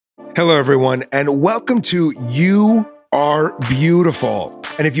Hello, everyone, and welcome to You Are Beautiful.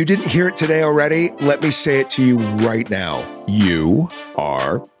 And if you didn't hear it today already, let me say it to you right now. You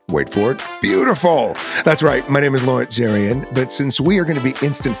are, wait for it, beautiful. That's right. My name is Lawrence Zarian, but since we are going to be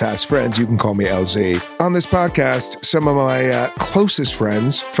instant fast friends, you can call me LZ. On this podcast, some of my closest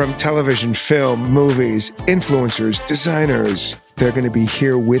friends from television, film, movies, influencers, designers, they're going to be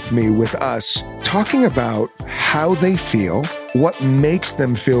here with me, with us, talking about how they feel, what makes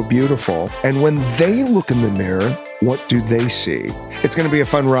them feel beautiful, and when they look in the mirror, what do they see? It's going to be a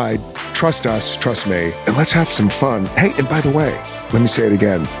fun ride. Trust us, trust me, and let's have some fun. Hey, and by the way, let me say it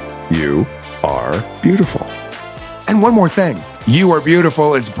again. You are beautiful. And one more thing. You Are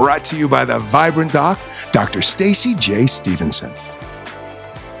Beautiful is brought to you by the Vibrant Doc, Dr. Stacy J. Stevenson.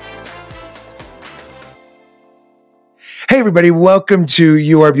 Hey, everybody. Welcome to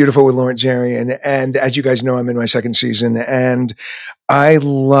You Are Beautiful with Lawrence Zarian. And as you guys know, I'm in my second season, and I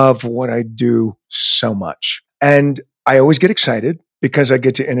love what I do so much. And I always get excited because I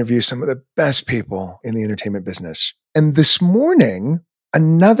get to interview some of the best people in the entertainment business. And this morning,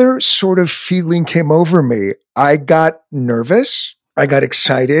 another sort of feeling came over me. I got nervous. I got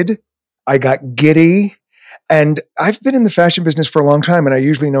excited. I got giddy. And I've been in the fashion business for a long time, and I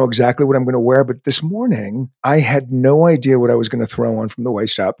usually know exactly what I'm going to wear. But this morning, I had no idea what I was going to throw on from the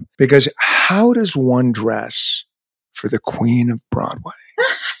waist up, because how does one dress for the Queen of Broadway?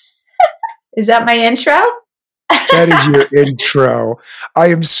 Is that my intro? That is your intro.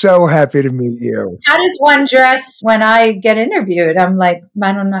 I am so happy to meet you. How does one dress when I get interviewed? I'm like,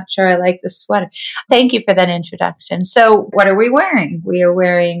 man, I'm not sure I like this sweater. Thank you for that introduction. So what are we wearing?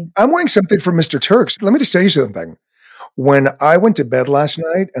 I'm wearing something from Mr. Turks. Let me just tell you something. When I went to bed last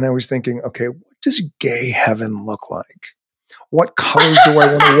night and I was thinking, okay, what does gay heaven look like? What colors do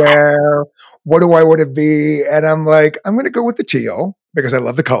I want to wear? What do I want to be? And I'm like, I'm going to go with the teal, because I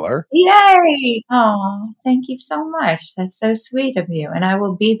love the color. Yay! Oh, thank you so much. That's so sweet of you. And I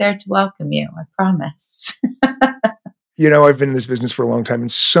will be there to welcome you. I promise. You know, I've been in this business for a long time,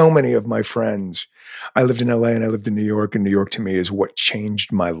 and so many of my friends, I lived in LA and I lived in New York, and New York to me is what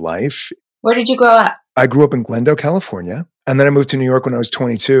changed my life. Where did you grow up? I grew up in Glendale, California. And then I moved to New York when I was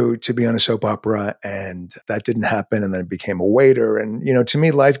 22 to be on a soap opera, and that didn't happen. And then I became a waiter. And, you know, to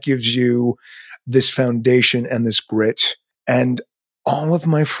me, life gives you this foundation and this grit. And all of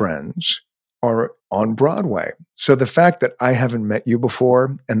my friends are on Broadway. So the fact that I haven't met you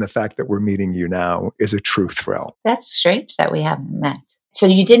before and the fact that we're meeting you now is a true thrill. That's strange that we haven't met. So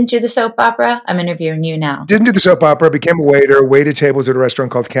you didn't do the soap opera? I'm interviewing you now. Didn't do the soap opera, became a waiter, waited tables at a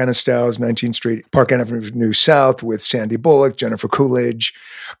restaurant called Canistell's, 19th Street, Park Avenue South, with Sandy Bullock, Jennifer Coolidge,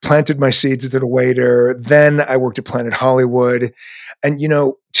 planted my seeds as a waiter. Then I worked at Planet Hollywood. And, you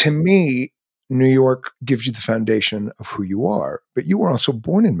know, to me, New York gives you the foundation of who you are, but you were also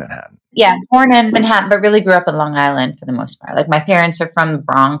born in Manhattan. Yeah, born in Manhattan, but really grew up in Long Island for the most part. Like, my parents are from the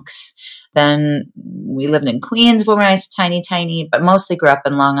Bronx. Then we lived in Queens when I was tiny, but mostly grew up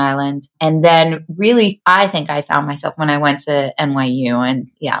in Long Island. And then really, I think I found myself when I went to NYU and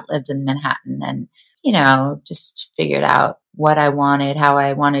lived in Manhattan, and, you know, just figured out what I wanted, how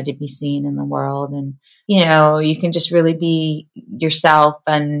I wanted to be seen in the world. And, you know, you can just really be yourself.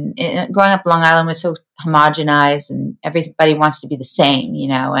 And growing up in Long Island was so homogenized, and everybody wants to be the same, you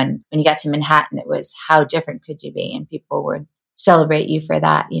know. And when you got to Manhattan, it was, how different could you be? And people would celebrate you for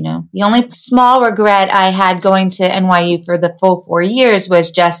that, you know. The only small regret I had going to NYU for the full 4 years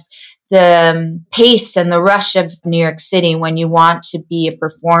was just the pace and the rush of New York City. When you want to be a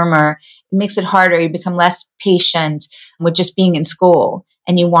performer, it makes it harder. You become less patient with just being in school,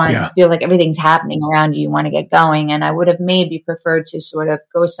 and you want to feel like everything's happening around you. You want to get going. And I would have maybe preferred to sort of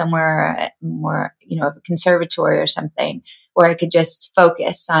go somewhere more, you know, a conservatory or something, where I could just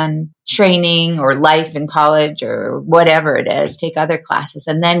focus on training or life in college or whatever it is, take other classes,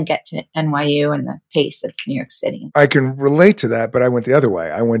 and then get to NYU and the pace of New York City. I can relate to that, but I went the other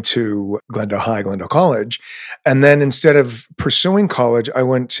way. I went to Glendale High, Glendale College. And then instead of pursuing college, I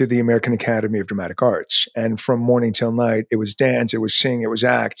went to the American Academy of Dramatic Arts. And from morning till night, it was dance, it was sing, it was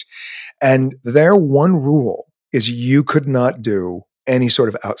act. And their one rule is you could not do any sort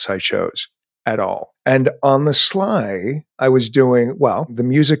of outside shows at all. And on the sly, I was doing, the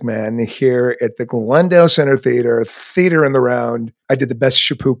Music Man here at the Glendale Center Theater in the Round. I did the best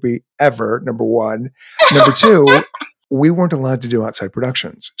shapoopy ever, number one. Number two, we weren't allowed to do outside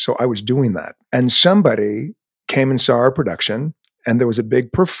productions. So I was doing that. And somebody came and saw our production, and there was a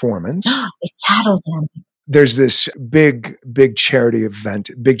big performance. It tattled them. There's this big charity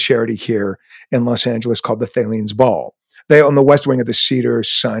event, big charity here in Los Angeles called the Thalians Ball. They on the West Wing of the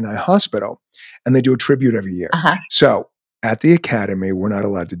Cedars-Sinai Hospital, and they do a tribute every year. So At the Academy, we're not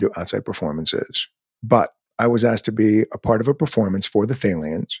allowed to do outside performances, but I was asked to be a part of a performance for the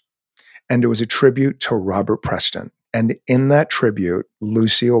Thalians, and it was a tribute to Robert Preston. And in that tribute,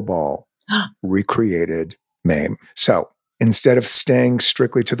 Lucille Ball recreated Mame. So instead of staying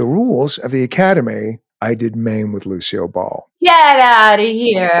strictly to the rules of the Academy, I did Mame with Lucille Ball. Get out of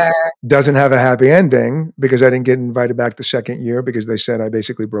here. Doesn't have a happy ending because I didn't get invited back the second year because they said I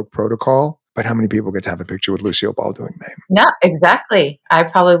basically broke protocol. But how many people get to have a picture with Lucille Ball doing Mame? No, exactly. I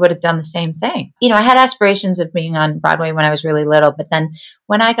probably would have done the same thing. I had aspirations of being on Broadway when I was really little, but then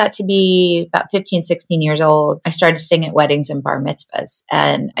when I got to be about 15, 16 years old, I started to sing at weddings and bar mitzvahs.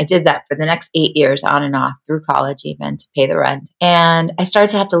 And I did that for the next 8 years on and off through college even to pay the rent. And I started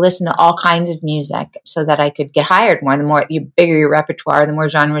to have to listen to all kinds of music so that I could get hired more. The more you bigger your repertoire, the more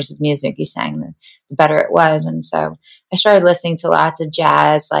genres of music you sang, the better it was. And so I started listening to lots of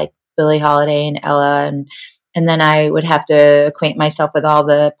jazz, like Billie Holiday and Ella, and then I would have to acquaint myself with all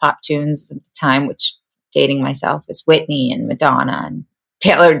the pop tunes at the time, which, dating myself, is Whitney and Madonna and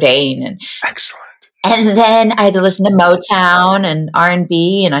Taylor Dane. And excellent. And then I had to listen to Motown and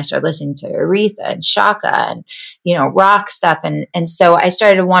R&B, and I started listening to Aretha and Shaka and, rock stuff. And so I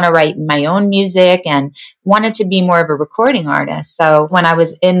started to want to write my own music and wanted to be more of a recording artist. So when I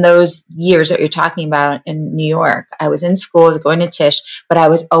was in those years that you're talking about in New York, I was in school, I was going to Tisch, but I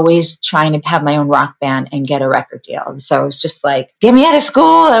was always trying to have my own rock band and get a record deal. So it was just like, get me out of school.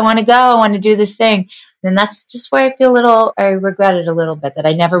 I want to go. I want to do this thing. And that's just where I regret it a little bit that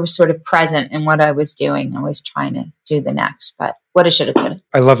I never was sort of present in what I was doing. I was trying to do the next, but what it should have been.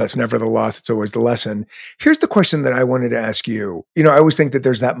 I love that's never the loss. It's always the lesson. Here's the question that I wanted to ask you. I always think that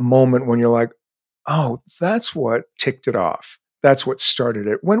there's that moment when you're like, oh, that's what ticked it off. That's what started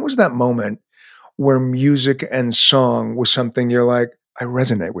it. When was that moment where music and song was something you're like, I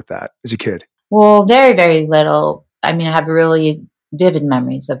resonate with that as a kid? Well, very, very little. I have really vivid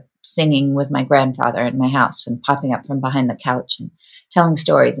memories of singing with my grandfather in my house and popping up from behind the couch and telling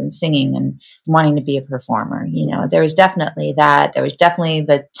stories and singing and wanting to be a performer. There was definitely that. There was definitely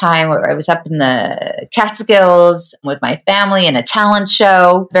the time where I was up in the Catskills with my family in a talent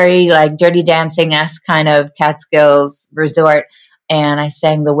show, very like Dirty Dancing-esque kind of Catskills resort. And I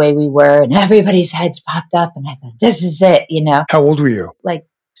sang The Way We Were and everybody's heads popped up and I thought, this is it, How old were you? Like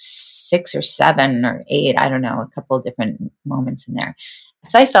 6 or 7 or 8, I don't know, a couple of different moments in there.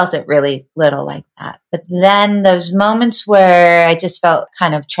 So I felt it really little like that. But then those moments where I just felt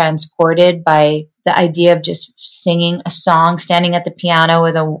kind of transported by the idea of just singing a song, standing at the piano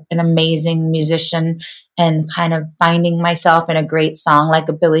with an amazing musician and kind of finding myself in a great song like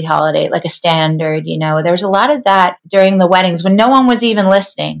a Billie Holiday, like a standard, There was a lot of that during the weddings when no one was even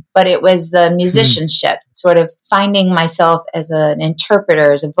listening, but it was the musicianship, sort of finding myself as an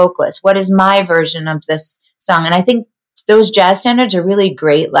interpreter, as a vocalist. What is my version of this song? And I think those jazz standards are really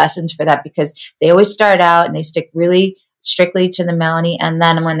great lessons for that because they always start out and they stick really strictly to the melody. And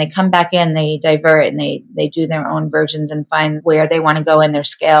then when they come back in, they divert and they do their own versions and find where they want to go in their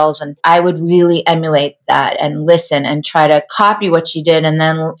scales. And I would really emulate that and listen and try to copy what you did and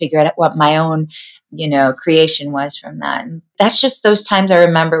then figure out what my own, creation was from that. And that's just those times I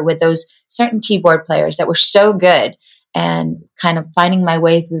remember with those certain keyboard players that were so good. And kind of finding my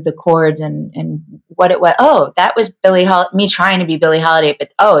way through the chords and what it was. Oh, that was me trying to be Billie Holiday,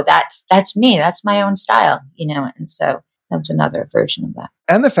 but that's me. That's my own style, And so that was another version of that.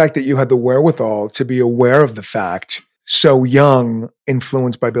 And the fact that you had the wherewithal to be aware of the fact, so young,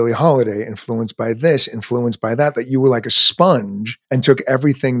 influenced by Billie Holiday, influenced by this, influenced by that you were like a sponge and took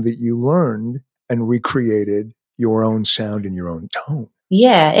everything that you learned and recreated your own sound and your own tone.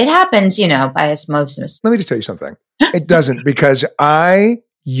 Yeah, it happens, by osmosis. Let me just tell you something. It doesn't, because I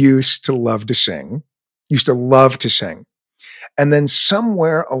used to love to sing. And then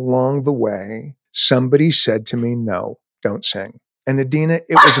somewhere along the way, somebody said to me, no, don't sing. And Idina,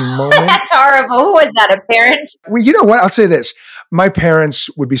 it was a moment. That's horrible. Who was that, a parent? Well, you know what? I'll say this. My parents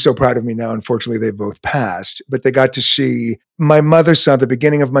would be so proud of me now. Unfortunately, they've both passed, but they got to see my mother saw the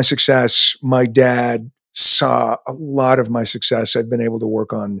beginning of my success. My dad saw a lot of my success. I've been able to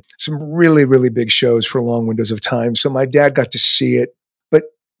work on some really, really big shows for long windows of time. So my dad got to see it, but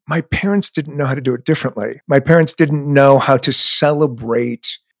my parents didn't know how to do it differently. My parents didn't know how to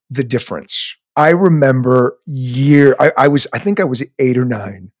celebrate the difference. I remember I think I was 8 or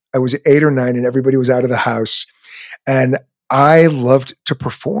 9. I was 8 or 9 and everybody was out of the house and I loved to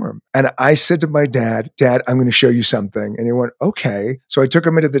perform. And I said to my dad, I'm going to show you something. And he went, okay. So I took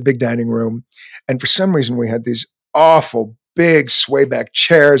him into the big dining room. And for some reason, we had these awful big sway back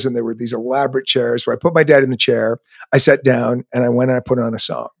chairs. And there were these elaborate chairs where I put my dad in the chair. I sat down and I went and I put on a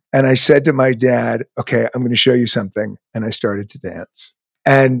song. And I said to my dad, okay, I'm going to show you something. And I started to dance.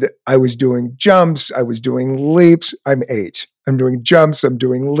 And I was doing jumps. I was doing leaps. I'm 8. I'm doing jumps. I'm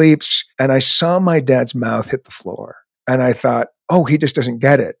doing leaps. And I saw my dad's mouth hit the floor. And I thought, oh, he just doesn't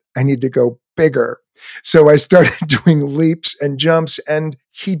get it. I need to go bigger. So I started doing leaps and jumps, and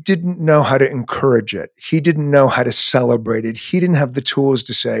he didn't know how to encourage it. He didn't know how to celebrate it. He didn't have the tools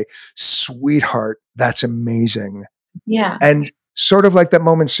to say, sweetheart, that's amazing. Yeah. And sort of like that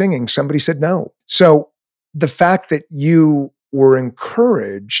moment singing, somebody said no. So the fact that you were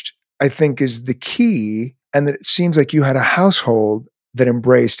encouraged, I think, is the key, and that it seems like you had a household that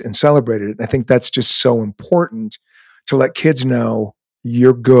embraced and celebrated it. And I think that's just so important to let kids know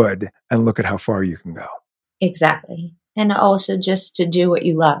you're good and look at how far you can go. Exactly. And also just to do what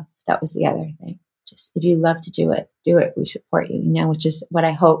you love. That was the other thing. Just if you love to do it, do it. We support you, which is what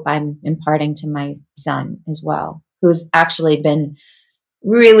I hope I'm imparting to my son as well, who's actually been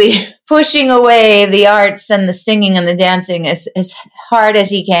really pushing away the arts and the singing and the dancing as hard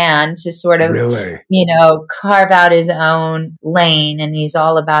as he can to sort of, really? Carve out his own lane. And he's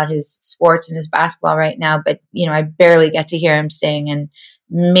all about his sports and his basketball right now. But, I barely get to hear him sing. And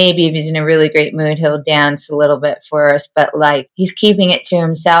maybe if he's in a really great mood, he'll dance a little bit for us. But he's keeping it to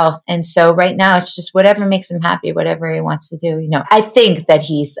himself. And so right now it's just whatever makes him happy, whatever he wants to do. I think that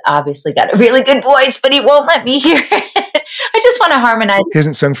he's obviously got a really good voice, but he won't let me hear it. I just want to harmonize. He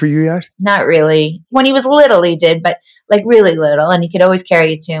hasn't sung for you yet? Not really. When he was little, he did, but really little, and he could always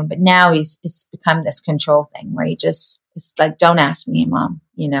carry a tune. But now it's become this control thing where it's like, don't ask me, Mom,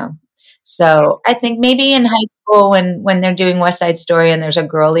 So I think maybe in high school when they're doing West Side Story and there's a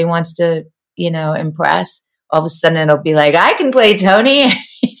girl he wants to, impress, all of a sudden it'll be like, I can play Tony.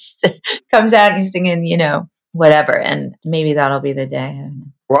 He comes out and he's singing, whatever. And maybe that'll be the day. I don't know.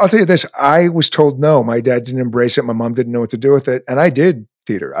 Well, I'll tell you this. I was told no. My dad didn't embrace it. My mom didn't know what to do with it. And I did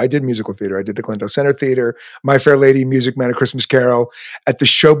theater. I did musical theater. I did the Glendale Center Theater, My Fair Lady, Music Man, A Christmas Carol. At the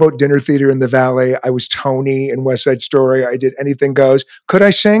Showboat Dinner Theater in the Valley, I was Tony in West Side Story. I did Anything Goes. Could I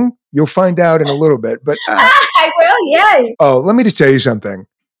sing? You'll find out in a little bit. But I will, yeah. Oh, let me just tell you something.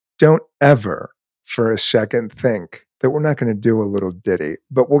 Don't ever for a second think that we're not going to do a little ditty,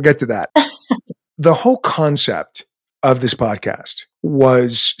 but we'll get to that. The whole concept of this podcast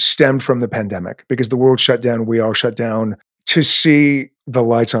was stemmed from the pandemic because the world shut down. We all shut down. To see the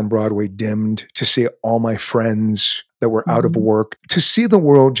lights on Broadway dimmed, to see all my friends that were out of work, to see the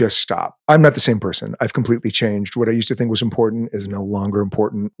world just stop. I'm not the same person. I've completely changed. What I used to think was important is no longer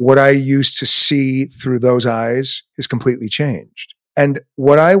important. What I used to see through those eyes is completely changed. And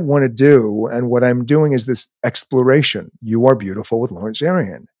what I want to do and what I'm doing is this exploration. You Are Beautiful with Lawrence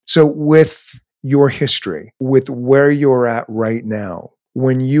Zarian. So with your history, with where you're at right now,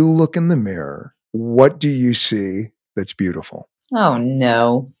 when you look in the mirror, what do you see that's beautiful? Oh,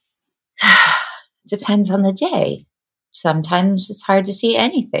 no. Depends on the day. Sometimes it's hard to see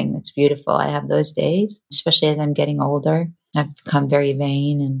anything that's beautiful. I have those days, especially as I'm getting older. I've become very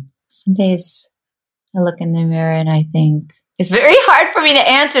vain. And some days I look in the mirror and I think, it's very hard for me to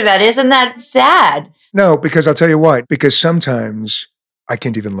answer that. Isn't that sad? No, because I'll tell you what, because sometimes I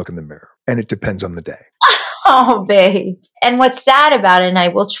can't even look in the mirror and it depends on the day. Oh, babe. And what's sad about it, and I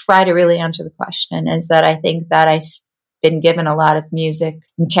will try to really answer the question, is that I think that I've been given a lot of music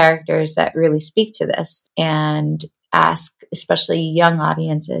and characters that really speak to this and ask, especially young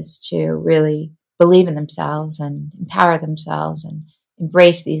audiences, to really believe in themselves and empower themselves and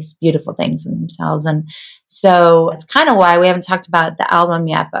embrace these beautiful things in themselves. And so it's kind of why we haven't talked about the album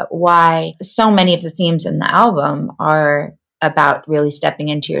yet, but why so many of the themes in the album are about really stepping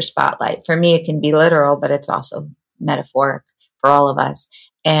into your spotlight. For me, it can be literal, but it's also metaphoric for all of us.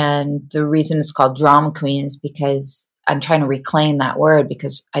 And the reason it's called Drama Queen is because I'm trying to reclaim that word,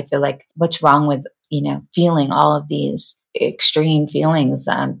 because I feel like what's wrong with, feeling all of these extreme feelings,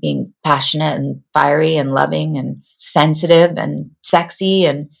 being passionate and fiery and loving and sensitive and sexy.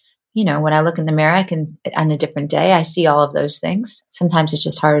 And, when I look in the mirror, I can, on a different day, I see all of those things. Sometimes it's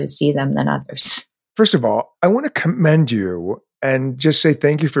just harder to see them than others. First of all, I want to commend you and just say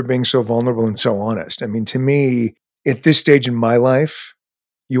thank you for being so vulnerable and so honest. I mean, to me, at this stage in my life,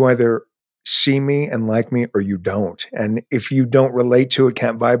 you either see me and like me or you don't. And if you don't relate to it,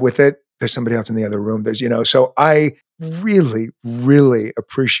 can't vibe with it, there's somebody else in the other room. So I really, really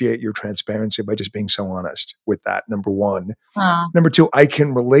appreciate your transparency by just being so honest with that, number one. Number two, I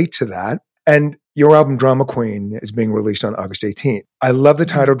can relate to that. And your album Drama Queen is being released on August 18th. I love the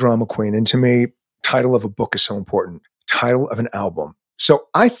title Drama Queen. And to me, title of a book is so important. Title of an album. So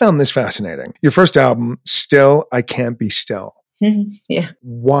I found this fascinating. Your first album, Still, I Can't Be Still. Yeah.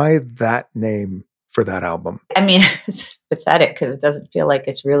 Why that name for that album? I mean, it's pathetic because it doesn't feel like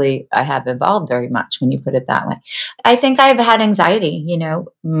it's really, I have evolved very much when you put it that way. I think I've had anxiety,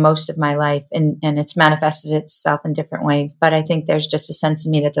 most of my life, and it's manifested itself in different ways. But I think there's just a sense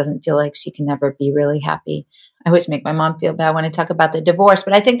of me that doesn't feel like she can never be really happy. I always make my mom feel bad when I talk about the divorce,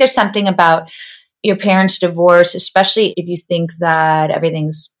 but I think there's something about your parents' divorce, especially if you think that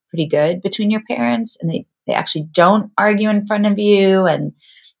everything's pretty good between your parents and they actually don't argue in front of you. And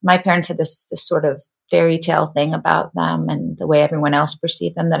my parents had this sort of fairy tale thing about them and the way everyone else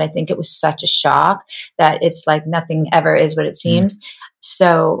perceived them that I think it was such a shock that it's like nothing ever is what it seems.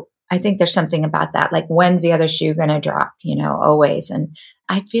 So I think there's something about that. Like, when's the other shoe going to drop, always. And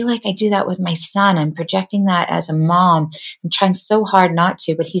I feel like I do that with my son. I'm projecting that as a mom. I'm trying so hard not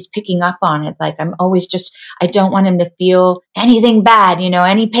to, but he's picking up on it. Like, I'm always I don't want him to feel anything bad,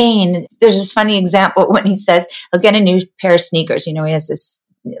 any pain. There's this funny example when he says he'll get a new pair of sneakers. He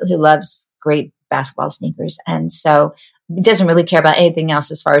loves great basketball sneakers. And so he doesn't really care about anything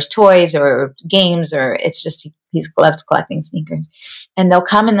else as far as toys or games, or it's just he loves collecting sneakers. And they'll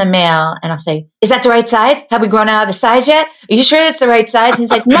come in the mail and I'll say, is that the right size? Have we grown out of the size yet? Are you sure it's the right size? And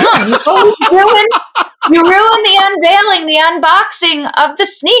he's like, Mom, you always you ruin the unveiling, the unboxing of the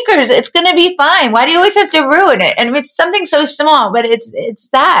sneakers. It's going to be fine. Why do you always have to ruin it? And it's something so small, but it's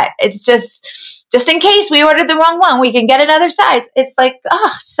that. It's just in case we ordered the wrong one, we can get another size. It's like,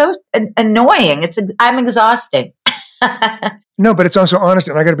 so annoying. I'm exhausting. No, but it's also honest.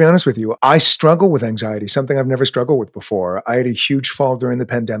 And I got to be honest with you. I struggle with anxiety, something I've never struggled with before. I had a huge fall during the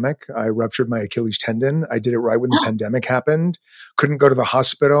pandemic. I ruptured my Achilles tendon. I did it right when the pandemic happened. Couldn't go to the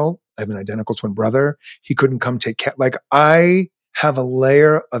hospital. I have an identical twin brother. He couldn't come take care. Like, I have a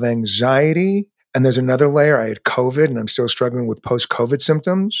layer of anxiety. And there's another layer. I had COVID and I'm still struggling with post-COVID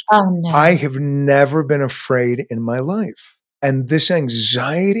symptoms. Oh, no. I have never been afraid in my life. And this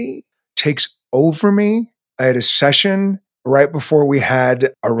anxiety takes over me. I had a session right before we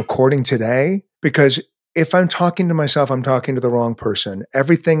had a recording today, because if I'm talking to myself, I'm talking to the wrong person.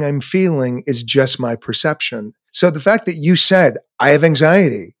 Everything I'm feeling is just my perception. So the fact that you said, I have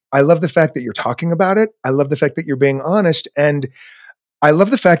anxiety, I love the fact that you're talking about it. I love the fact that you're being honest. And I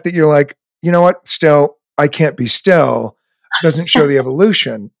love the fact that you're like, you know what? Still, I can't be still doesn't show the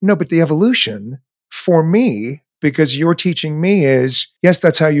evolution. No, but the evolution for me, because you're teaching me, is, yes,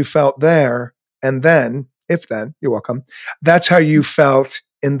 that's how you felt there. And then, you're welcome. That's how you felt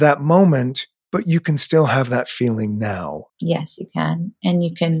in that moment, but you can still have that feeling now. Yes, you can. And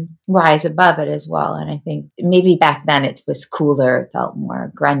you can rise above it as well. And I think maybe back then it was cooler. It felt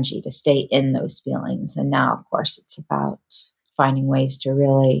more grungy to stay in those feelings. And now, of course, it's about finding ways to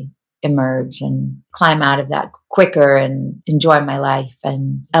really emerge and climb out of that quicker and enjoy my life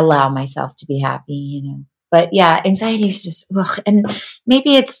and allow myself to be happy, But yeah, anxiety is just, and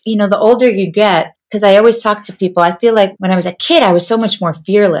maybe it's, the older you get, because I always talk to people, I feel like when I was a kid, I was so much more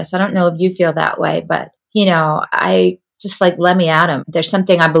fearless. I don't know if you feel that way, but, I just let me at them. There's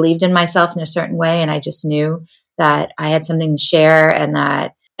something I believed in myself in a certain way, and I just knew that I had something to share and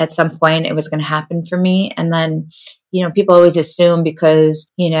that at some point it was going to happen for me. And then, people always assume because,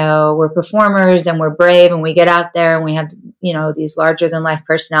 we're performers and we're brave and we get out there and we have, these larger than life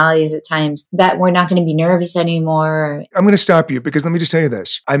personalities at times, that we're not going to be nervous anymore. I'm going to stop you because let me just tell you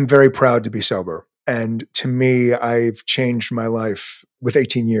this. I'm very proud to be sober. And to me, I've changed my life with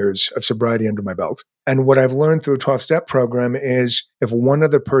 18 years of sobriety under my belt. And what I've learned through a 12-step program is if one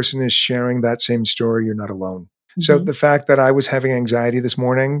other person is sharing that same story, you're not alone. Mm-hmm. So the fact that I was having anxiety this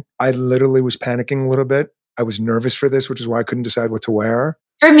morning, I literally was panicking a little bit. I was nervous for this, which is why I couldn't decide what to wear.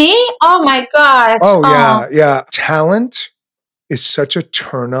 For me? Oh my gosh. Oh, yeah. Talent is such a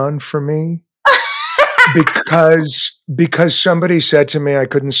turn on for me because somebody said to me I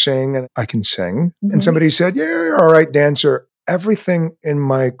couldn't sing and I can sing. Mm-hmm. And somebody said, yeah, you're all right dancer. Everything in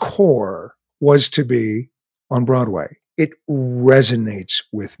my core was to be on Broadway. It resonates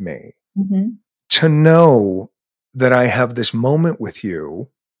with me. Mm-hmm. To know that I have this moment with you,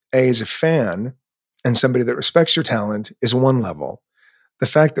 as a fan and somebody that respects your talent, is one level. The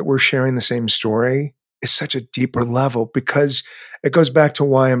fact that we're sharing the same story is such a deeper level because it goes back to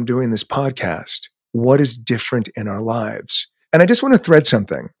why I'm doing this podcast. What is different in our lives? And I just want to thread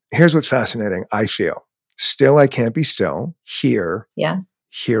something. Here's what's fascinating, I feel. Still, I can't be still. Here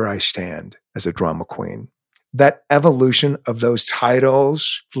I stand as a drama queen. That evolution of those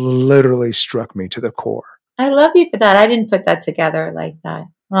titles literally struck me to the core. I love you for that. I didn't put that together like that.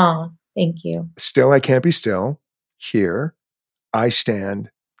 Oh, thank you. Still, I can't be still. Here I stand,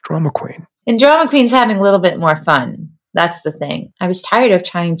 drama queen. And drama queen's having a little bit more fun. That's the thing. I was tired of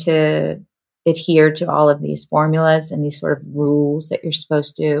trying to adhere to all of these formulas and these sort of rules that you're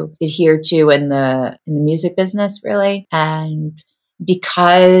supposed to adhere to in the music business, really. And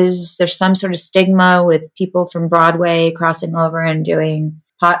because there's some sort of stigma with people from Broadway crossing over and doing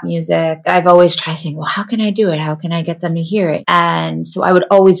pop music, I've always tried to think, well, how can I do it? How can I get them to hear it? And so I would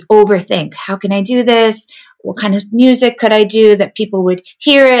always overthink, how can I do this? What kind of music could I do that people would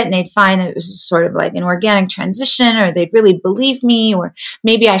hear it and they'd find that it was sort of like an organic transition, or they'd really believe me, or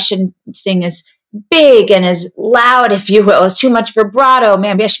maybe I shouldn't sing as big and as loud, if you will. It's too much vibrato.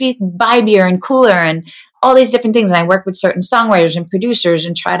 Maybe I should be vibier and cooler and all these different things. And I work with certain songwriters and producers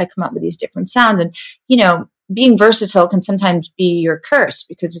and try to come up with these different sounds. And, being versatile can sometimes be your curse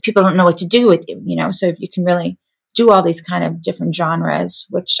because people don't know what to do with you, so if you can really do all these kind of different genres,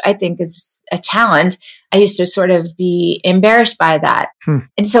 which I think is a talent, I used to sort of be embarrassed by that.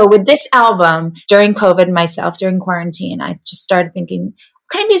 And so with this album, during COVID myself, during quarantine, I just started thinking,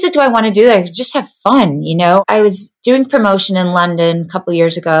 what kind of music do I want to do that I could just have fun? I was doing promotion in London a couple of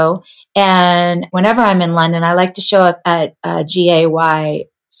years ago, and whenever I'm in London, I like to show up at GAY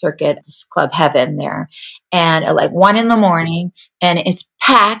circuit, this Club Heaven there, and at like 1 a.m, and it's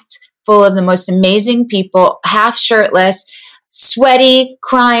packed full of the most amazing people, half shirtless, sweaty,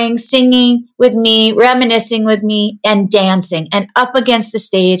 crying, singing with me, reminiscing with me, and dancing, and up against the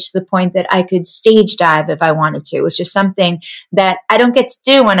stage to the point that I could stage dive if I wanted to, which is something that I don't get to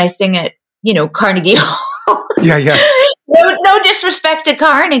do when I sing at, Carnegie Hall. Yeah. No disrespect to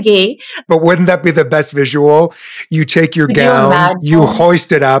Carnegie. But wouldn't that be the best visual? You take your gown, you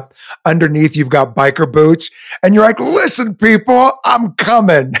hoist it up. Underneath, you've got biker boots. And you're like, listen, people, I'm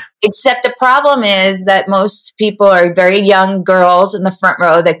coming. Except the problem is that most people are very young girls in the front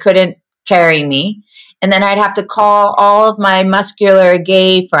row that couldn't carry me. And then I'd have to call all of my muscular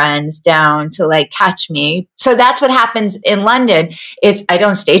gay friends down to like catch me. So that's what happens in London is I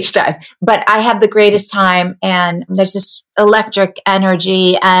don't stage dive, but I have the greatest time, and there's this electric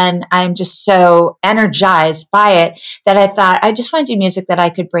energy, and I'm just so energized by it that I thought I just want to do music that I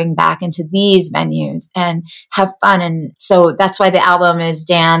could bring back into these venues and have fun. And so that's why the album is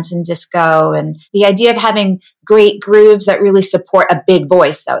dance and disco, and the idea of having great grooves that really support a big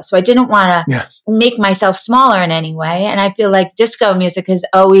voice though. So I didn't want to make myself smaller in any way. And I feel like disco music has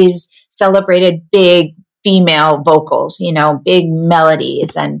always celebrated big female vocals, big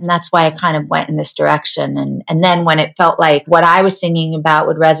melodies. And that's why I kind of went in this direction. And then when it felt like what I was singing about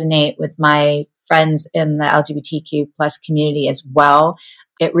would resonate with my friends in the LGBTQ plus community as well,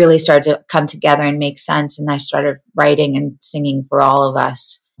 it really started to come together and make sense. And I started writing and singing for all of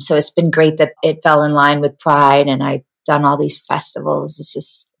us. So it's been great that it fell in line with Pride, and I've done all these festivals.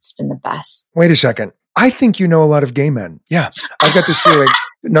 It's been the best. Wait a second. I think you know a lot of gay men. Yeah. I've got this feeling.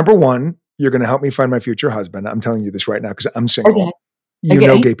 Number one, you're going to help me find my future husband. I'm telling you this right now because I'm single. Okay. You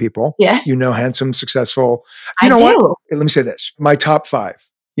know gay people. Yes. You know handsome, successful. I do. What? Let me say this. My top 5.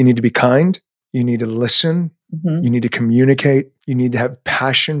 You need to be kind. You need to listen. Mm-hmm. You need to communicate. You need to have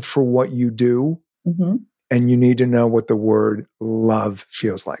passion for what you do. Mm-hmm. And you need to know what the word love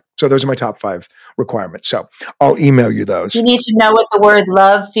feels like. So those are my top 5 requirements. So I'll email you those. You need to know what the word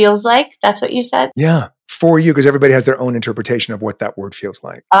love feels like? That's what you said? Yeah. For you, because everybody has their own interpretation of what that word feels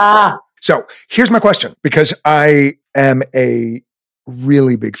like. So here's my question, because I am a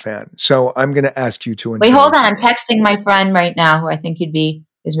really big fan. So I'm going to ask you to... Wait, hold on. I'm texting my friend right now who I think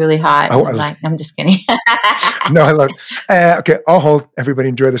is really hot. Oh, I'm just kidding. No, I love it. Okay, I'll hold. Everybody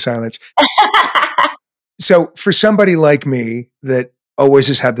enjoy the silence. So for somebody like me that always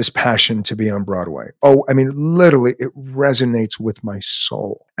has had this passion to be on Broadway, literally it resonates with my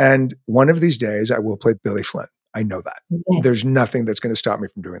soul. And one of these days I will play Billy Flynn. I know that. Okay. There's nothing that's going to stop me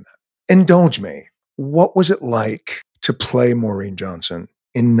from doing that. Indulge me. What was it like to play Maureen Johnson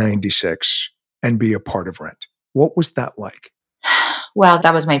in 96 and be a part of Rent? What was that like? Well,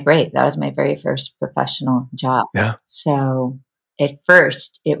 that was my break. That was my very first professional job. Yeah. So at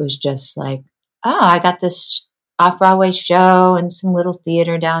first it was just like, I got this off-Broadway show in some little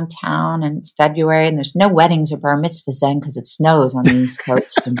theater downtown, and it's February, and there's no weddings or bar mitzvahs then because it snows on the East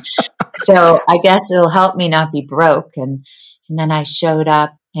Coast. And so I guess it'll help me not be broke. And then I showed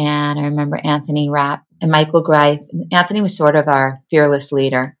up, and I remember Anthony Rapp and Michael Greif. And Anthony was sort of our fearless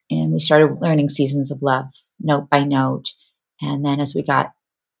leader, and we started learning Seasons of Love, note by note. And then as we got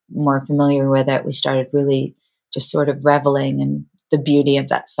more familiar with it, we started really just sort of reveling in the beauty of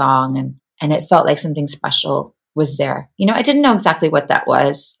that song. And it felt like something special was there. I didn't know exactly what that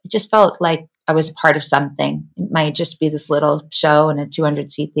was. It just felt like I was a part of something. It might just be this little show in a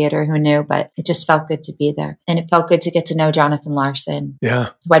 200-seat theater, who knew? But it just felt good to be there. And it felt good to get to know Jonathan Larson, who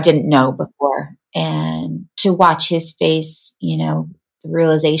I didn't know before. And to watch his face, the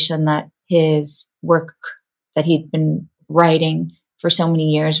realization that his work that he'd been writing for so many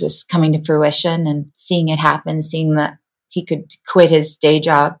years was coming to fruition, and seeing it happen, seeing that he could quit his day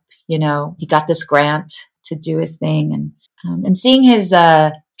job. He got this grant to do his thing, and seeing his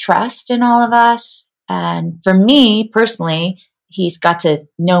trust in all of us. And for me personally, he's got to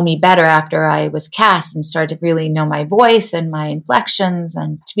know me better after I was cast and started to really know my voice and my inflections,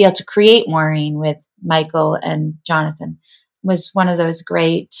 and to be able to create Maureen with Michael and Jonathan was one of those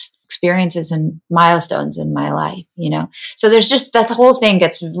great experiences and milestones in my life, So there's just that whole thing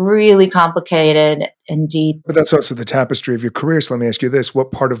gets really complicated and deep. But that's also the tapestry of your career. So let me ask you this.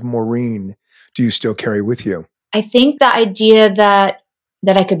 What part of Maureen do you still carry with you? I think the idea that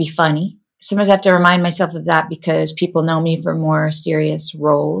I could be funny. Sometimes I have to remind myself of that because people know me for more serious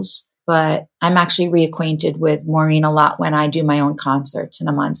roles. But I'm actually reacquainted with Maureen a lot when I do my own concerts and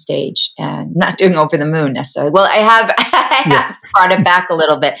I'm on stage and not doing Over the Moon necessarily. Well, I have brought it back a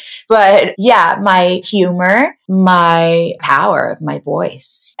little bit. But yeah, my humor, my power of my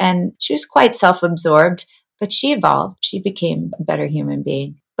voice. And she was quite self-absorbed, but she evolved. She became a better human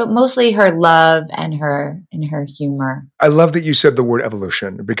being. But mostly her love and her humor. I love that you said the word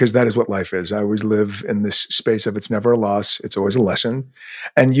evolution, because that is what life is. I always live in this space of it's never a loss, it's always a lesson.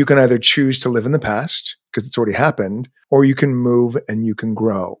 And you can either choose to live in the past, because it's already happened, or you can move and you can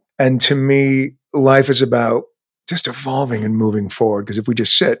grow. And to me, life is about just evolving and moving forward, because if we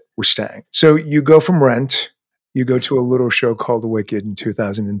just sit, we're staying. So you go from Rent, you go to a little show called Wicked in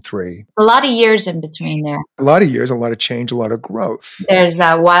 2003. A lot of years in between there. A lot of years, a lot of change, a lot of growth. There's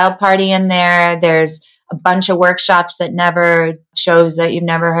that Wild Party in there. There's a bunch of workshops shows that you've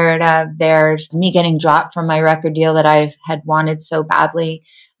never heard of. There's me getting dropped from my record deal that I had wanted so badly.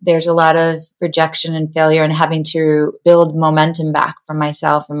 There's a lot of rejection and failure and having to build momentum back for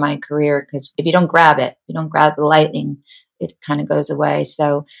myself and my career. Because if you don't grab it, you don't grab the lightning, it kind of goes away.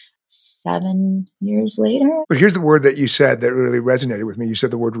 So 7 years later. But here's the word that you said that really resonated with me. You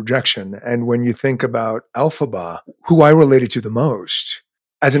said the word rejection. And when you think about Elphaba, who I related to the most,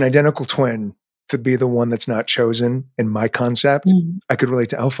 as an identical twin, to be the one that's not chosen in my concept, I could relate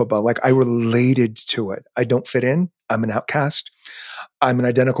to Elphaba. Like I related to it. I don't fit in. I'm an outcast. I'm an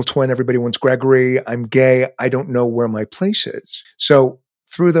identical twin. Everybody wants Gregory. I'm gay. I don't know where my place is. So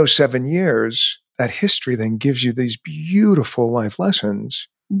through those 7 years, that history then gives you these beautiful life lessons.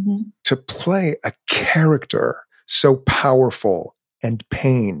 To play a character so powerful and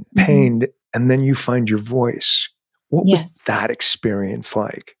pained, and then you find your voice. What was that experience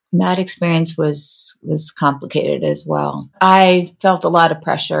like? That experience was complicated as well. I felt a lot of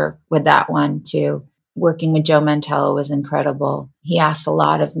pressure with that one too. Working with Joe Mantello was incredible. He asked a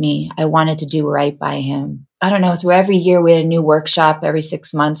lot of me. I wanted to do right by him. I don't know, through every year we had a new workshop. Every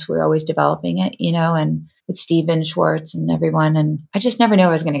 6 months we were always developing it, and with Steven Schwartz and everyone. And I just never knew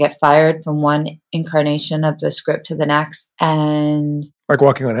I was going to get fired from one incarnation of the script to the next. And like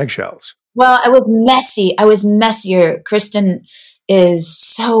walking on eggshells. Well, I was messy. I was messier. Kristen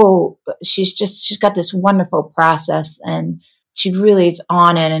is she's got this wonderful process, and she really is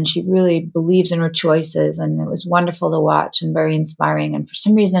on it, and she really believes in her choices. And it was wonderful to watch and very inspiring. And for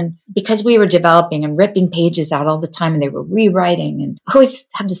some reason, because we were developing and ripping pages out all the time and they were rewriting, and I always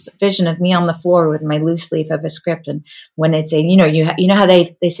have this vision of me on the floor with my loose leaf of a script. And when they'd say, you know how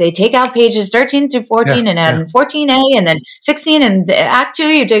they say, take out pages 13 to 14 and add 14A and then 16 and act 2,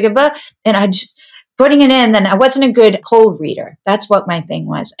 you take a book. And I just putting it in, then I wasn't a good cold reader. That's what my thing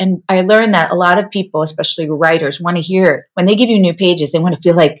was. And I learned that a lot of people, especially writers, want to hear, when they give you new pages, they want to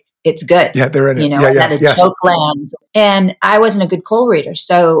feel like it's good. Yeah, they're in it. That a joke lands. And I wasn't a good cold reader.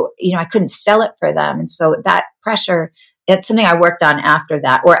 So, I couldn't sell it for them. And so that pressure, it's something I worked on after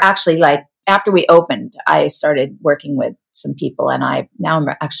that, or actually after we opened, I started working with some people, and now I'm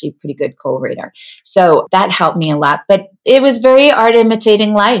actually a pretty good cold reader. So that helped me a lot. But it was very art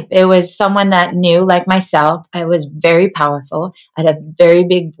imitating life. It was someone that knew, like myself, I was very powerful. I had a very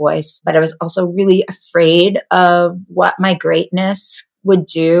big voice, but I was also really afraid of what my greatness would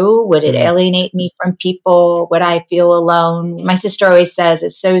do. Would it alienate me from people? Would I feel alone? My sister always says,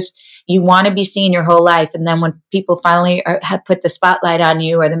 it's so you want to be seen your whole life. And then when people finally have put the spotlight on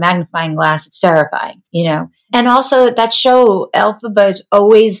you or the magnifying glass, it's terrifying, And also that show, Elphaba, is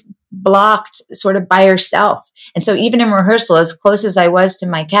always blocked sort of by herself. And so even in rehearsal, as close as I was to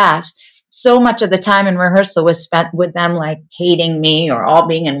my cast, so much of the time in rehearsal was spent with them hating me, or all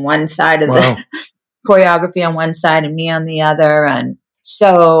being in one side of the choreography on one side and me on the other. And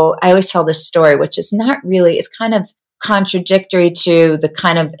so I always tell this story, which is not really, it's kind of contradictory to the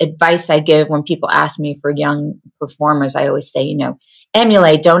kind of advice I give when people ask me for young performers. I always say,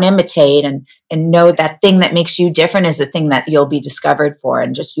 emulate, don't imitate, and know that thing that makes you different is the thing that you'll be discovered for.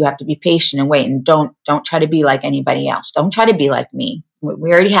 And just, you have to be patient and wait, and don't try to be like anybody else. Don't try to be like me.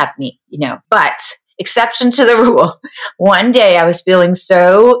 We already have me, but exception to the rule. One day I was feeling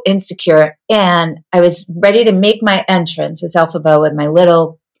so insecure and I was ready to make my entrance as Elphaba with my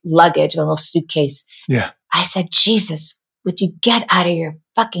little luggage, a little suitcase. Yeah. I said, Jesus, would you get out of your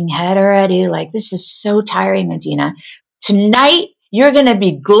fucking head already? Like, this is so tiring, Idina. Tonight, you're going to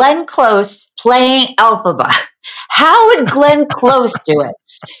be Glenn Close playing Elphaba. How would Glenn Close do it?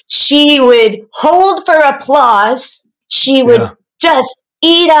 She would hold for applause. She would just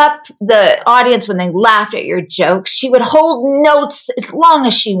eat up the audience when they laughed at your jokes. She would hold notes as long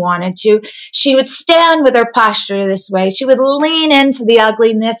as she wanted to. She would stand with her posture this way. She would lean into the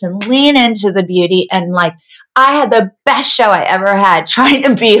ugliness and lean into the beauty. And like, I had the best show I ever had trying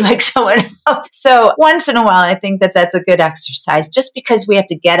to be like someone else. So once in a while, I think that that's a good exercise, just because we have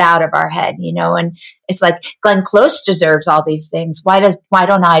to get out of our head, and it's like Glenn Close deserves all these things. Why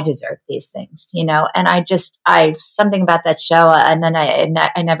don't I deserve these things? And I something about that show, and then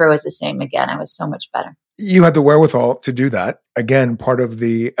I never was the same again. I was so much better. You had the wherewithal to do that. Again, part of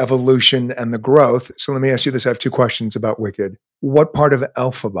the evolution and the growth. So let me ask you this. I have two questions about Wicked. What part of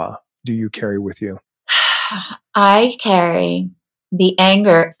Elphaba do you carry with you? I carry the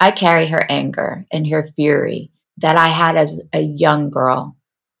anger. I carry her anger and her fury that I had as a young girl,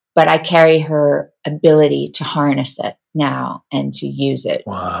 but I carry her ability to harness it now and to use it.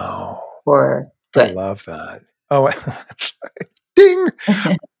 Wow. For good. I love that. Oh, ding.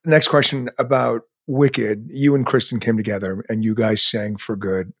 Next question about Wicked. You and Kristen came together and you guys sang For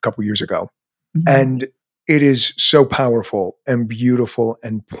Good a couple years ago. Mm-hmm. And it is so powerful and beautiful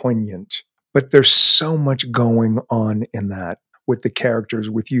and poignant. But there's so much going on in that with the characters,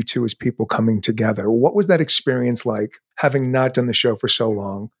 with you two as people coming together. What was that experience like, having not done the show for so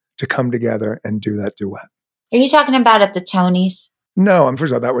long, to come together and do that duet? Are you talking about at the Tonys? No,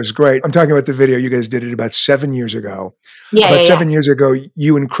 first of all, that was great. I'm talking about the video. You guys did it about 7 years ago. Yeah, 7 years ago,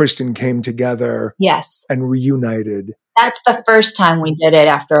 you and Kristen came together. Yes. And reunited. That's the first time we did it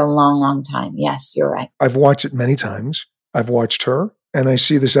after a long, long time. Yes, you're right. I've watched it many times. I've watched her. And I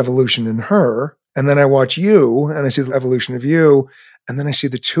see this evolution in her. And then I watch you and I see the evolution of you. And then I see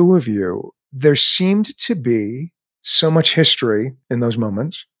the two of you. There seemed to be so much history in those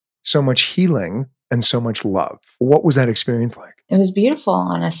moments, so much healing, and so much love. What was that experience like? It was beautiful,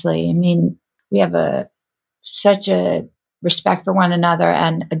 honestly. I mean, we have such a respect for one another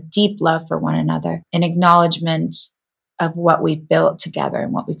and a deep love for one another, an acknowledgement of what we've built together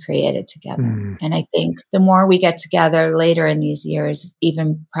and what we created together. Mm. And I think the more we get together later in these years,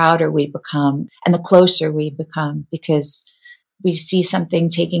 even prouder we become and the closer we become, because we see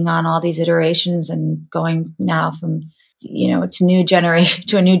something taking on all these iterations and going now from, to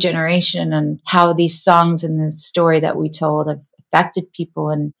a new generation, and how these songs and the story that we told have affected people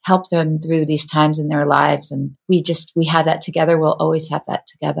and helped them through these times in their lives. And we have that together. We'll always have that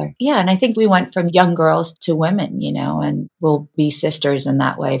together. Yeah. And I think we went from young girls to women, and we'll be sisters in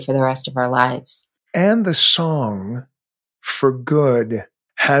that way for the rest of our lives. And the song For Good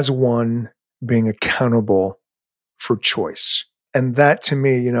has one being accountable for choice. And that, to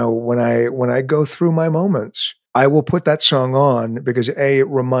me, when I go through my moments, I will put that song on because it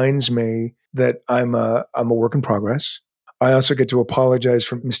reminds me that I'm a work in progress. I also get to apologize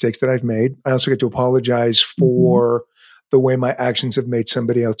for mistakes that I've made. I also get to apologize for the way my actions have made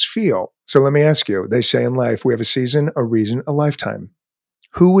somebody else feel. So let me ask you, they say in life, we have a season, a reason, a lifetime.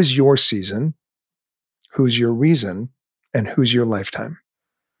 Who is your season? Who's your reason? And who's your lifetime?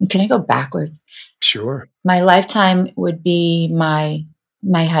 Can I go backwards? Sure. My lifetime would be my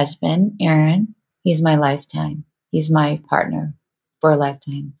husband, Aaron. He's my lifetime. He's my partner for a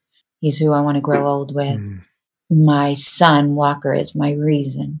lifetime. He's who I want to grow old with. Mm. My son, Walker, is my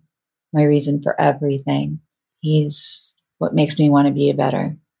reason for everything. He's what makes me want to be a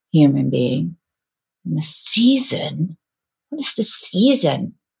better human being. And the season, what is the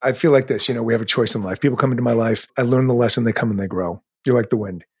season? I feel like this, we have a choice in life. People come into my life. I learn the lesson. They come and they grow. You're like the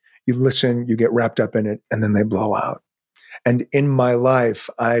wind. You listen, you get wrapped up in it, and then they blow out. And in my life,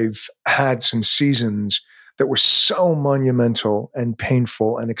 I've had some seasons that were so monumental and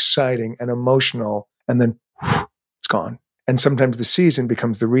painful and exciting and emotional. And then it's gone. And sometimes the season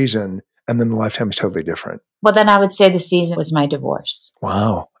becomes the reason, and then the lifetime is totally different. Well, then I would say the season was my divorce.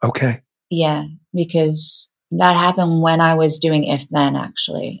 Wow. Okay. Yeah, because that happened when I was doing If Then,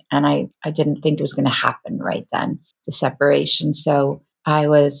 actually. And I didn't think it was going to happen right then, the separation. So I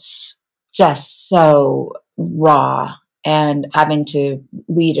was just so raw and having to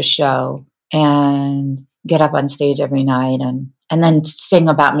lead a show and get up on stage every night and and then sing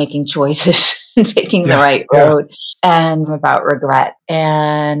about making choices and taking the right road and about regret.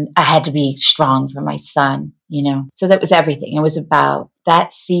 And I had to be strong for my son, So that was everything. It was about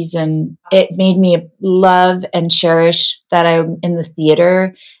that season. It made me love and cherish that I'm in the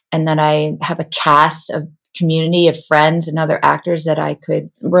theater and that I have a cast of community of friends and other actors that I could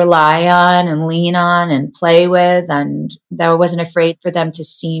rely on and lean on and play with, and that I wasn't afraid for them to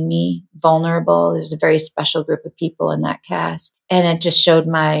see me vulnerable. There's a very special group of people in that cast, and it just showed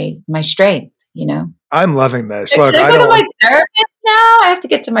my strength, I'm loving this. Look, I go to my therapist now? I have to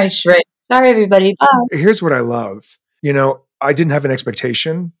get to my shrink. Sorry, everybody. Bye. Here's what I love. I didn't have an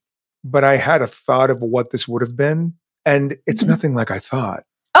expectation, but I had a thought of what this would have been, and it's nothing like I thought.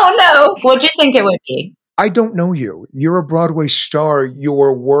 Oh, no. What do you think it would be? I don't know you. You're a Broadway star.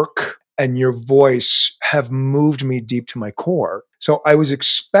 Your work and your voice have moved me deep to my core. So I was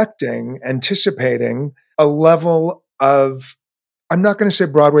anticipating a level of, I'm not going to say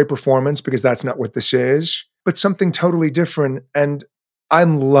Broadway performance because that's not what this is, but something totally different. And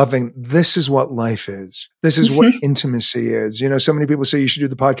I'm loving, this is what life is. This is what intimacy is. So many people say you should do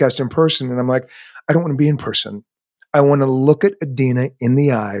the podcast in person. And I'm like, I don't want to be in person. I want to look at Idina in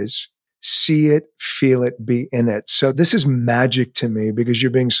the eyes, see it, feel it, be in it. So this is magic to me because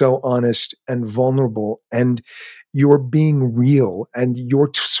you're being so honest and vulnerable and you're being real and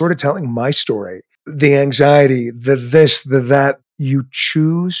you're sort of telling my story. The anxiety, the this, the that. You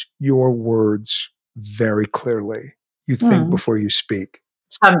choose your words very clearly. You think before you speak.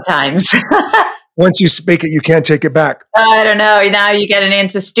 Sometimes. Once you speak it, you can't take it back. I don't know. Now you get an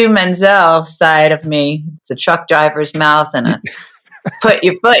into Stu Menzel side of me. It's a truck driver's mouth and put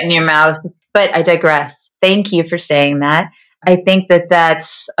your foot in your mouth. But I digress. Thank you for saying that. I think that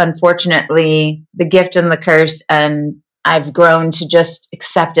that's unfortunately the gift and the curse. And I've grown to just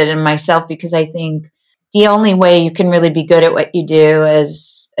accept it in myself because I think the only way you can really be good at what you do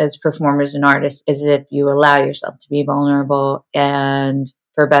as performers and artists is if you allow yourself to be vulnerable and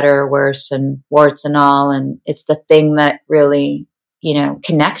for better or worse and warts and all. And it's the thing that really,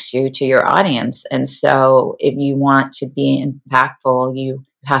 connects you to your audience. And so if you want to be impactful, you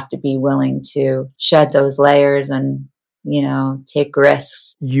have to be willing to shed those layers and, take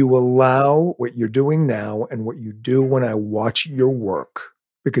risks. You allow what you're doing now and what you do when I watch your work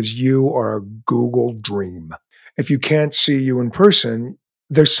because you are a Google dream. If you can't see you in person,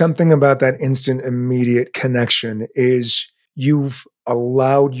 there's something about that instant, immediate connection is you've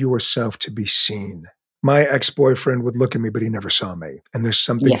allowed yourself to be seen. My ex-boyfriend would look at me, but he never saw me. And there's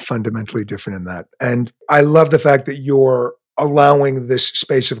something fundamentally different in that. And I love the fact that you're allowing this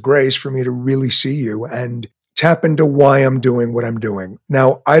space of grace for me to really see you and tap into why I'm doing what I'm doing.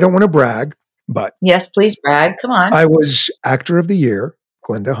 Now, I don't want to brag, but... Yes, please brag. Come on. I was Actor of the Year,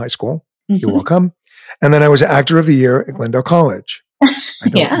 Glendale High School. You're welcome. And then I was Actor of the Year at Glendale College. I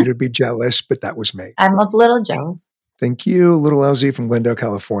don't want you to be jealous, but that was me. I'm a little jealous. Thank you, little LZ from Glendale,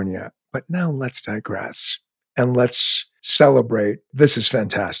 California. But now let's digress and let's celebrate. This is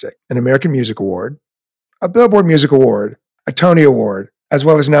fantastic. An American Music Award, a Billboard Music Award, a Tony Award, as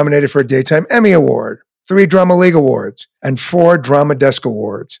well as nominated for a Daytime Emmy Award, 3 Drama League Awards, and 4 Drama Desk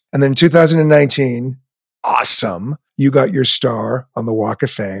Awards. And then in 2019, awesome, you got your star on the Walk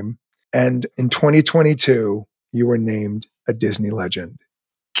of Fame. And in 2022, you were named a Disney legend.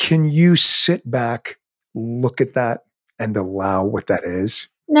 Can you sit back, look at that, and allow what that is?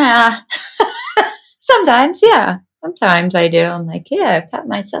 Nah. Sometimes, yeah. Sometimes I do. I'm like, yeah, I pat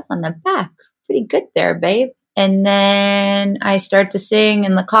myself on the back. Pretty good there, babe. And then I start to sing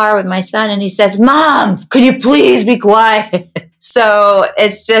in the car with my son, and he says, Mom, could you please be quiet? So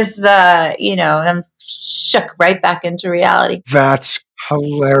it's just, I'm shook right back into reality. That's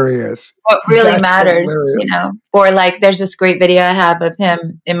hilarious. What really matters, Or like, there's this great video I have of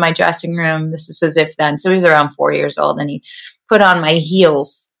him in my dressing room. This was if then. So he was around 4 years old, and he put on my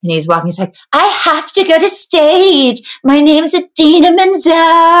heels, and he's walking. He's like, I have to go to stage. My name's Idina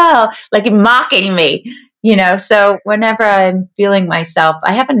Menzel. Like mocking me. So whenever I'm feeling myself,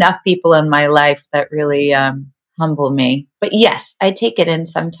 I have enough people in my life that really humble me. But yes, I take it in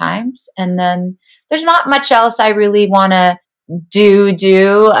sometimes. And then there's not much else I really want to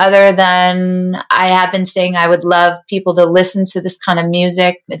do other than I have been saying I would love people to listen to this kind of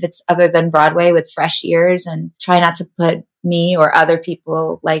music, if it's other than Broadway, with fresh ears, and try not to put me or other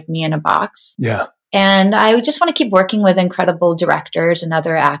people like me in a box. Yeah. And I just want to keep working with incredible directors and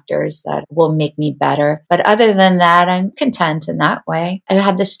other actors that will make me better. But other than that, I'm content in that way. I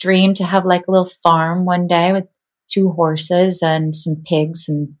have this dream to have like a little farm one day with 2 horses and some pigs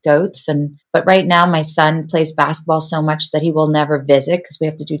and goats. But right now my son plays basketball so much that he will never visit because we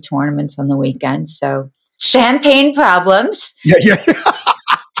have to do tournaments on the weekends. So champagne problems. Yeah.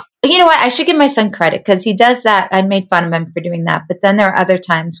 You know what? I should give my son credit because he does that. I made fun of him for doing that. But then there are other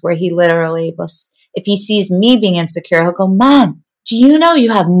times where he literally will, if he sees me being insecure, he'll go, Mom, do you know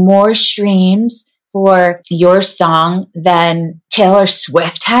you have more streams for your song than Taylor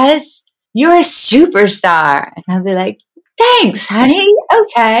Swift has? You're a superstar. And I'll be like, thanks, honey.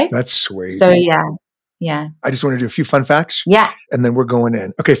 Okay. That's sweet. So yeah. I just want to do a few fun facts. Yeah. And then we're going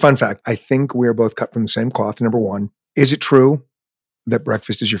in. Okay, fun fact. I think we're both cut from the same cloth. Number one, is it true that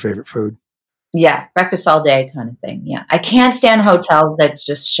breakfast is your favorite food? Yeah. Breakfast all day kind of thing. Yeah. I can't stand hotels that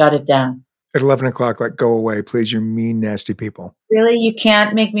just shut it down. At 11 o'clock, like, go away, please, you mean, nasty people. Really? You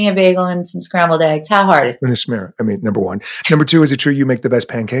can't make me a bagel and some scrambled eggs? How hard is it? In a smear. I mean, number one. Number two, is it true you make the best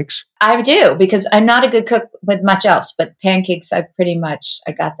pancakes? I do, because I'm not a good cook with much else, but pancakes, I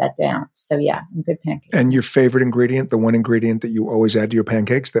got that down. So yeah, I'm good pancakes. And your favorite ingredient, the one ingredient that you always add to your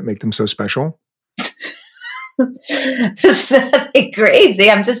pancakes that make them so special? This is nothing crazy.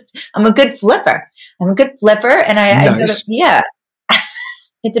 I'm a good flipper. And Nice.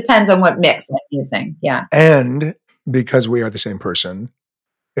 It depends on what mix I'm using. Yeah. And because we are the same person,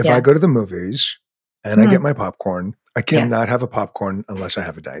 if I go to the movies and I get my popcorn, I cannot have a popcorn unless I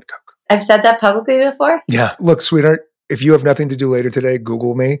have a Diet Coke. I've said that publicly before. Yeah. Look, sweetheart, if you have nothing to do later today,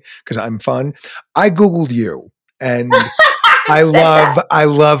 Google me because I'm fun. I Googled you and I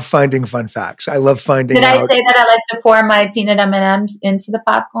love finding fun facts. I love finding out. Did I say that I like to pour my peanut M&Ms into the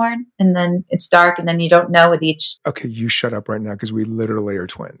popcorn and then it's dark and then you don't know with each? Okay, you shut up right now because we literally are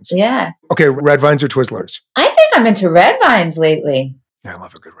twins. Yeah. Okay, red vines or Twizzlers? I think I'm into red vines lately. Yeah, I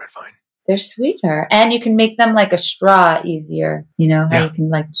love a good red vine. They're sweeter. And you can make them like a straw easier. You know, how you can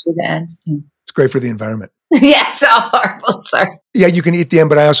like chew the ends. Yeah. It's great for the environment. Yeah, it's all horrible, sir. Yeah, you can eat the end,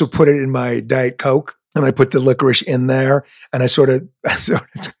 but I also put it in my Diet Coke. And I put the licorice in there, and I sort of suck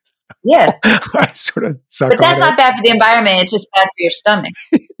But that's on not bad for the environment. It's just bad for your stomach.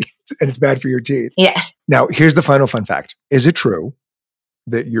 And it's bad for your teeth. Yes. Now, here's the final fun fact. Is it true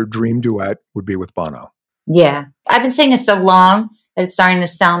that your dream duet would be with Bono? Yeah. I've been saying this so long that it's starting to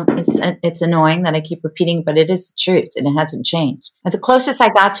sound, it's annoying that I keep repeating, but it is the truth, and it hasn't changed. And the closest I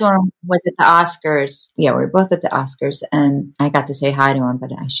got to him was at the Oscars. Yeah, we were both at the Oscars, and I got to say hi to him,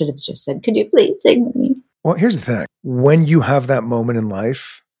 but I should have just said, could you please sing with me? Well, here's the thing. When you have that moment in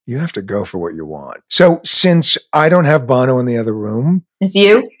life, you have to go for what you want. So since I don't have Bono in the other room. It's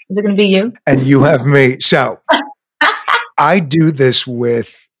you? Is it going to be you? And you have me. So I do this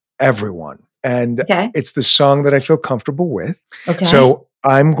with everyone. And it's the song that I feel comfortable with. Okay. So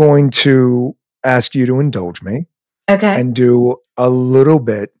I'm going to ask you to indulge me. Okay. And do a little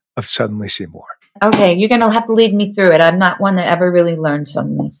bit of Suddenly Seymour. Okay. You're going to have to lead me through it. I'm not one that ever really learned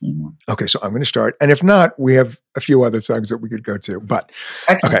Suddenly Seymour. Okay. So I'm going to start. And if not, we have a few other songs that we could go to. But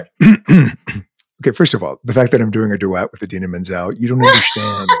okay. Okay. First of all, the fact that I'm doing a duet with Idina Menzel, you don't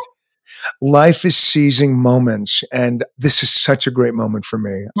understand. Life is seizing moments, and this is such a great moment for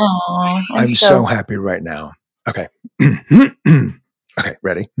me. Aww, I'm so happy right now. Okay. Okay,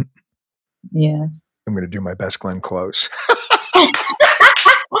 ready? Yes. I'm going to do my best Glenn Close.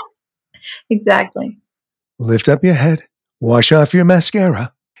 Exactly. Lift up your head, wash off your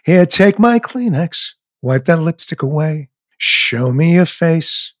mascara. Here, take my Kleenex, wipe that lipstick away. Show me your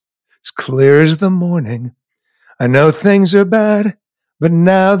face, it's clear as the morning. I know things are bad, but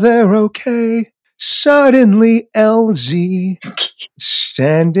now they're okay. Suddenly, LZ,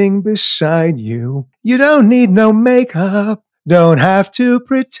 standing beside you. You don't need no makeup, don't have to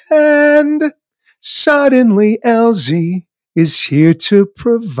pretend. Suddenly, LZ is here to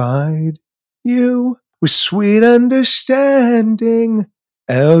provide you with sweet understanding.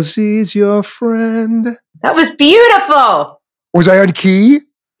 LZ's your friend. That was beautiful. Was I on key?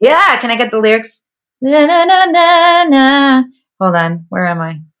 Yeah, can I get the lyrics? Na, na, na, na, na. Hold on, where am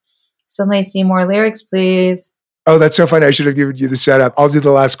I? Suddenly Seymour lyrics, please. Oh, that's so funny. I should have given you the setup. I'll do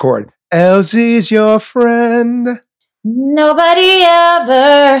the last chord. LZ's your friend. Nobody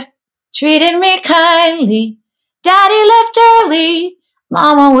ever treated me kindly. Daddy left early.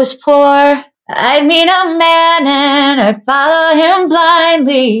 Mama was poor. I'd meet a man and I'd follow him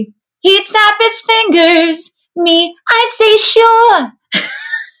blindly. He'd snap his fingers. Me, I'd say sure.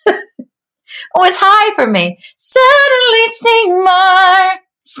 It was high for me. Suddenly Seymour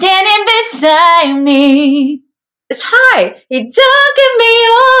standing beside me. It's high. He don't give me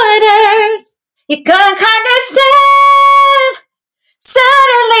orders. He gone condescend.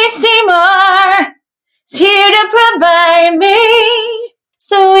 Suddenly Seymour is here to provide me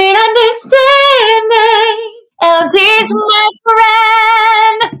sweet understanding. Elsie's my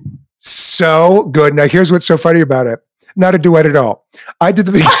friend. So good. Now here's what's so funny about it. Not a duet at all. I did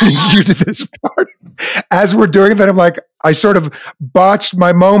the beginning. You did this part. As we're doing that, I'm like, I sort of botched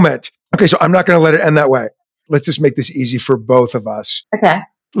my moment. Okay, so I'm not going to let it end that way. Let's just make this easy for both of us. Okay.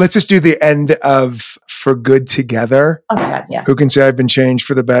 Let's just do the end of For Good Together. Oh my God, yes. Who can say I've been changed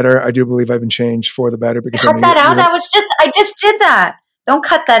for the better? I do believe I've been changed for the better. Because cut that out. I just did that. Don't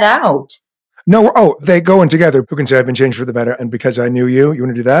cut that out. No, they go in together. Who can say I've been changed for the better? And because I knew you. You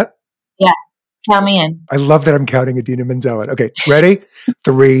want to do that? Yeah. Count me in. I love that I'm counting Idina Menzel. Okay, ready?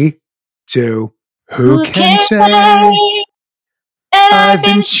 3, 2. Who can say that I've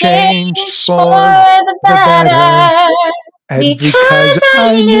been changed for the better? And because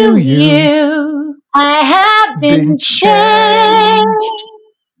I knew you, I have been changed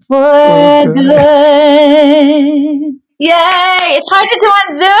for good. Yay! It's hard to do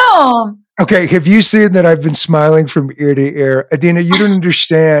on Zoom. Okay, have you seen that I've been smiling from ear to ear? Idina, you don't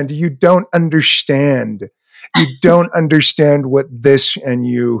understand. You don't understand. You don't understand what this and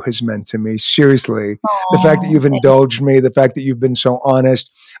you has meant to me. Seriously. The fact that you've indulged me, the fact that you've been so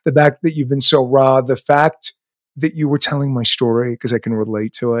honest, the fact that you've been so raw, the fact that you were telling my story because I can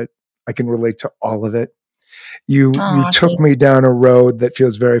relate to it. I can relate to all of it. You took me down a road that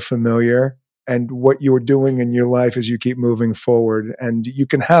feels very familiar, and what you're doing in your life as you keep moving forward. And you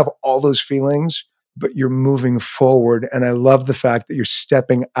can have all those feelings, but you're moving forward. And I love the fact that you're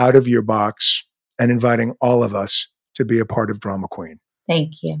stepping out of your box and inviting all of us to be a part of Drama Queen.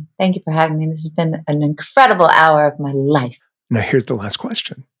 Thank you. Thank you for having me. This has been an incredible hour of my life. Now, here's the last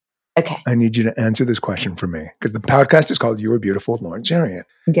question. Okay. I need you to answer this question for me because the podcast is called You Are Beautiful with Lauren Jarian.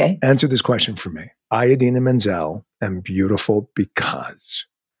 Okay. Answer this question for me. I, Idina Menzel, am beautiful because...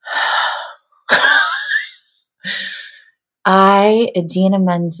 I, Idina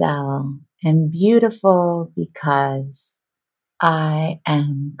Menzel, am beautiful because I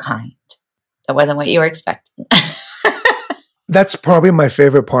am kind. That wasn't what you were expecting. That's probably my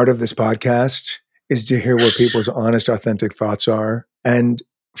favorite part of this podcast is to hear what people's honest, authentic thoughts are. And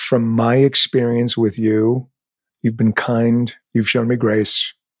from my experience with you, you've been kind, you've shown me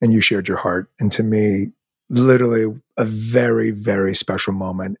grace, and you shared your heart. And to me, literally a very, very special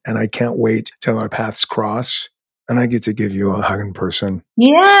moment. And I can't wait till our paths cross and I get to give you a hug in person.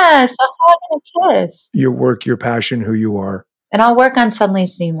 Yes, a hug and a kiss. Your work, your passion, who you are. And I'll work on Suddenly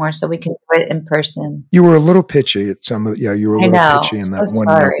See More so we can do it in person. You were a little pitchy at some of you were a little pitchy and that one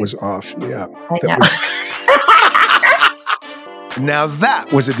sorry. note was off. Yeah. I know. Now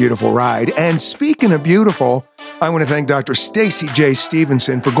that was a beautiful ride. And speaking of beautiful, I want to thank Dr. Stacey J.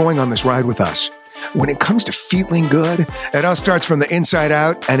 Stevenson for going on this ride with us. When it comes to feeling good, it all starts from the inside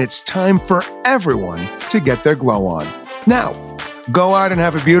out, and it's time for everyone to get their glow on. Now, go out and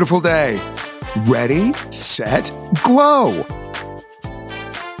have a beautiful day. Ready, set, glow.